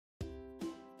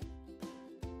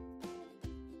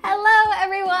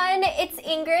it's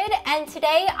Ingrid, and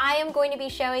today I am going to be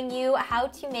showing you how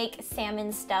to make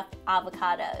salmon-stuffed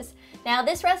avocados. Now,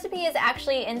 this recipe is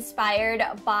actually inspired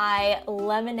by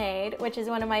Lemonade, which is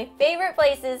one of my favorite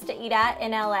places to eat at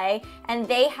in LA, and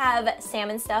they have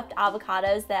salmon-stuffed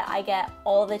avocados that I get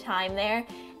all the time there,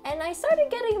 and I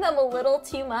started getting them a little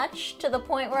too much to the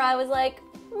point where I was like,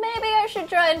 maybe I should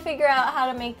try and figure out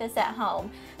how to make this at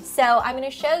home. So I'm going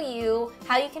to show you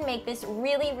how you can make this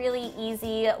really, really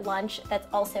easy lunch that's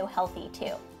also healthy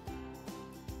too.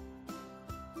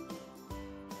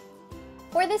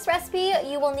 For this recipe,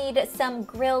 you will need some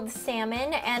grilled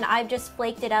salmon, and I've just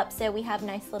flaked it up so we have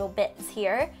nice little bits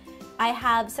here. I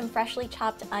have some freshly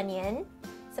chopped onion,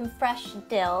 some fresh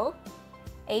dill,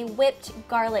 a whipped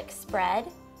garlic spread,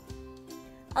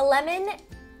 a lemon,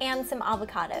 and some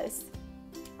avocados.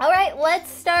 All right,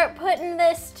 let's start putting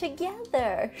this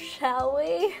together, shall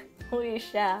we? We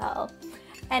shall.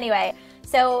 Anyway,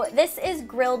 so this is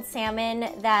grilled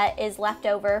salmon that is left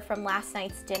over from last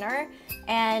night's dinner,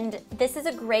 and this is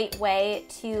a great way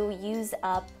to use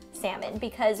up salmon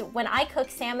because when I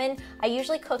cook salmon, I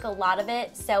usually cook a lot of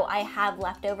it, so I have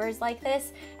leftovers like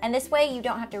this, and this way you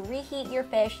don't have to reheat your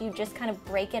fish, you just kind of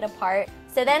break it apart.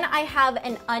 So then I have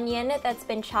an onion that's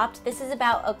been chopped. This is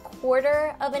about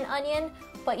 1/4 of an onion,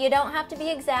 but you don't have to be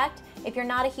exact. If you're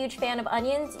not a huge fan of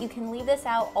onions, you can leave this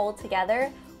out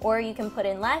altogether, or you can put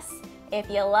in less. If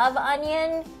you love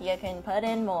onion, you can put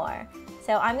in more.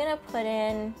 So I'm gonna put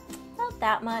in about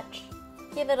that much,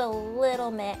 give it a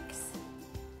little mix.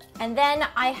 And then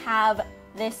I have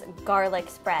this garlic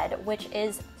spread, which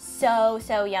is so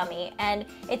yummy. And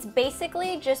it's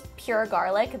basically just pure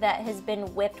garlic that has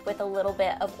been whipped with a little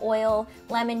bit of oil,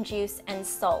 lemon juice, and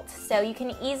salt. So you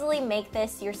can easily make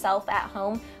this yourself at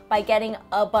home by getting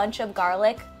a bunch of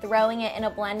garlic, throwing it in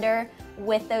a blender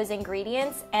with those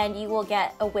ingredients, and you will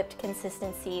get a whipped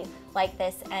consistency like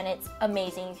this, and it's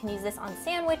amazing. You can use this on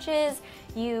sandwiches,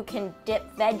 you can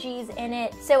dip veggies in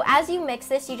it. So as you mix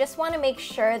this, you just want to make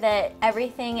sure that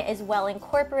everything is well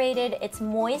incorporated, it's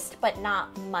moist but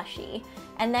not mushy.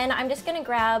 And then I'm just gonna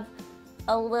grab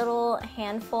a little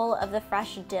handful of the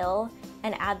fresh dill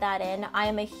and add that in. I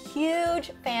am a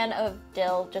huge fan of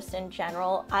dill just in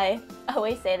general. I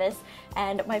always say this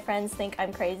and my friends think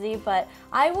I'm crazy, but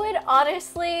I would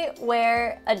honestly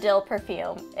wear a dill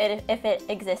perfume if it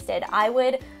existed. I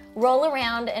would roll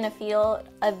around in a field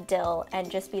of dill and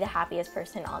just be the happiest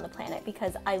person on the planet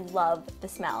because I love the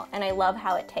smell and I love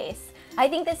how it tastes. I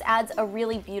think this adds a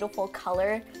really beautiful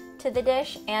color to the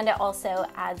dish, and it also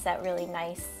adds that really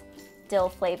nice dill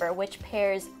flavor, which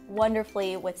pairs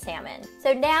wonderfully with salmon.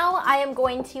 So now I am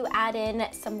going to add in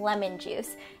some lemon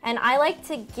juice, and I like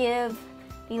to give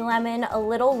the lemon a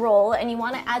little roll, and you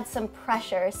want to add some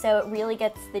pressure so it really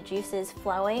gets the juices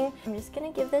flowing. I'm just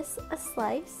gonna give this a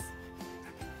slice.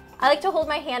 I like to hold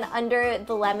my hand under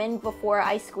the lemon before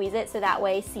I squeeze it so that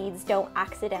way seeds don't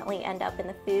accidentally end up in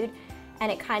the food,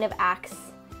 and it kind of acts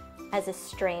as a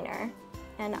strainer.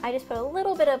 And I just put a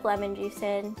little bit of lemon juice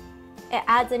in. It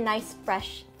adds a nice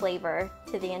fresh flavor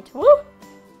to the woo!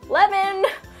 Lemon!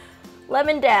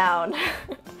 Lemon down.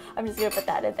 I'm just gonna put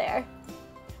that in there.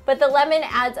 But the lemon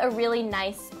adds a really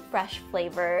nice fresh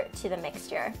flavor to the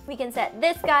mixture. We can set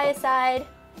this guy aside,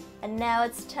 and now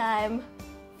it's time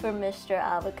for Mr.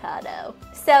 Avocado.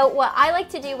 So what I like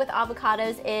to do with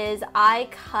avocados is I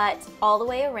cut all the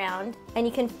way around, and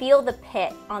you can feel the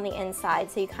pit on the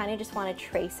inside, so you kind of just want to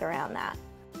trace around that.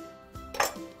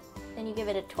 Then you give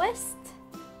it a twist,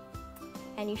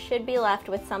 and you should be left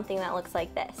with something that looks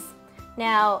like this.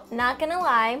 Now, not gonna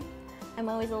lie, I'm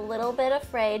always a little bit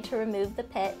afraid to remove the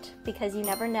pit because you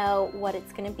never know what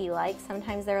it's gonna be like.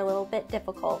 Sometimes they're a little bit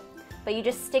difficult, but you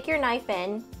just stick your knife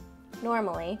in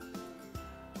normally.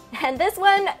 And this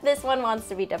one wants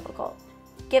to be difficult.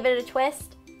 Give it a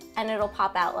twist, and it'll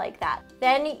pop out like that.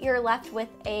 Then you're left with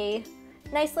a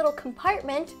nice little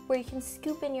compartment where you can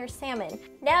scoop in your salmon.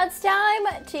 Now it's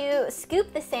time to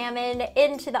scoop the salmon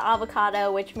into the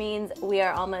avocado, which means we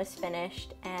are almost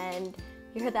finished and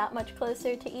you're that much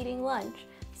closer to eating lunch.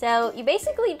 So you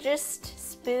basically just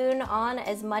spoon on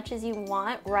as much as you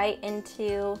want right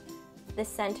into the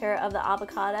center of the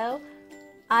avocado.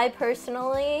 I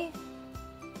personally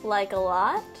like a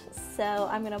lot, so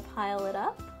I'm gonna pile it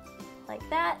up like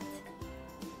that.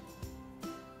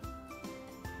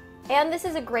 And this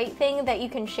is a great thing that you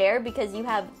can share because you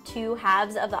have 2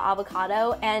 halves of the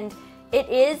avocado, and it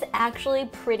is actually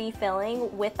pretty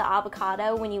filling with the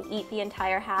avocado when you eat the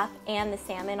entire half and the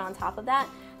salmon on top of that.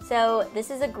 So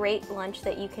this is a great lunch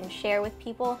that you can share with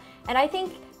people, and I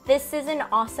think this is an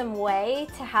awesome way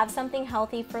to have something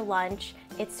healthy for lunch.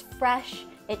 It's fresh,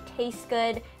 it tastes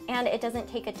good, and it doesn't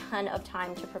take a ton of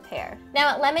time to prepare. Now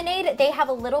at Lemonade, they have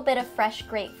a little bit of fresh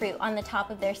grapefruit on the top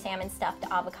of their salmon-stuffed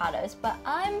avocados, but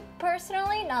I'm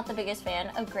personally not the biggest fan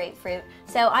of grapefruit,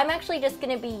 so I'm actually just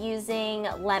gonna be using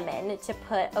lemon to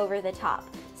put over the top.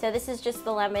 So this is just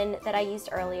the lemon that I used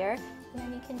earlier, and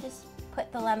then you can just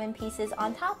put the lemon pieces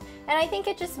on top, and I think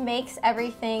it just makes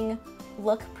everything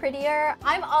look prettier.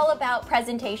 I'm all about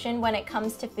presentation when it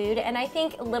comes to food, and I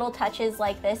think little touches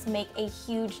like this make a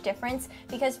huge difference,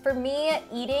 because for me,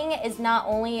 eating is not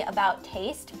only about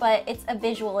taste, but it's a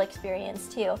visual experience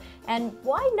too. And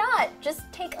why not just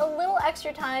take a little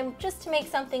extra time just to make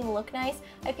something look nice?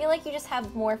 I feel like you just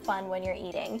have more fun when you're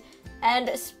eating. And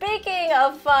speaking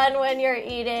of fun when you're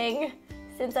eating,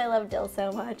 since I love dill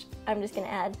so much, I'm just gonna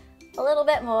add a little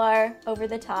bit more over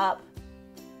the top.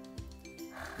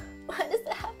 Why does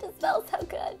it have to smell so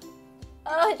good?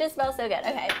 Oh, it just smells so good.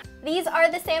 Okay. These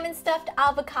are the salmon-stuffed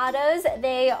avocados.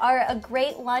 They are a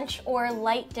great lunch or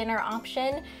light dinner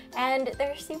option, and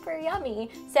they're super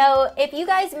yummy. So if you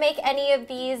guys make any of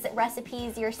these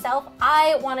recipes yourself,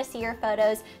 I want to see your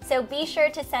photos. So be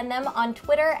sure to send them on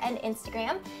Twitter and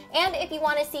Instagram. And if you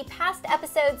want to see past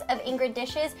episodes of Ingrid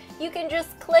Dishes, you can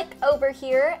just click over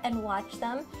here and watch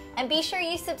them. And be sure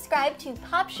you subscribe to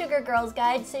Pop Sugar Girls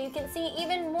Guide so you can see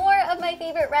even more of my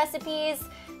favorite recipes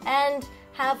and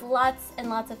have lots and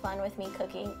lots of fun with me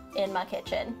cooking in my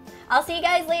kitchen. I'll see you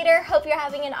guys later. Hope you're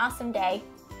having an awesome day.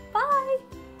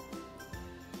 Bye!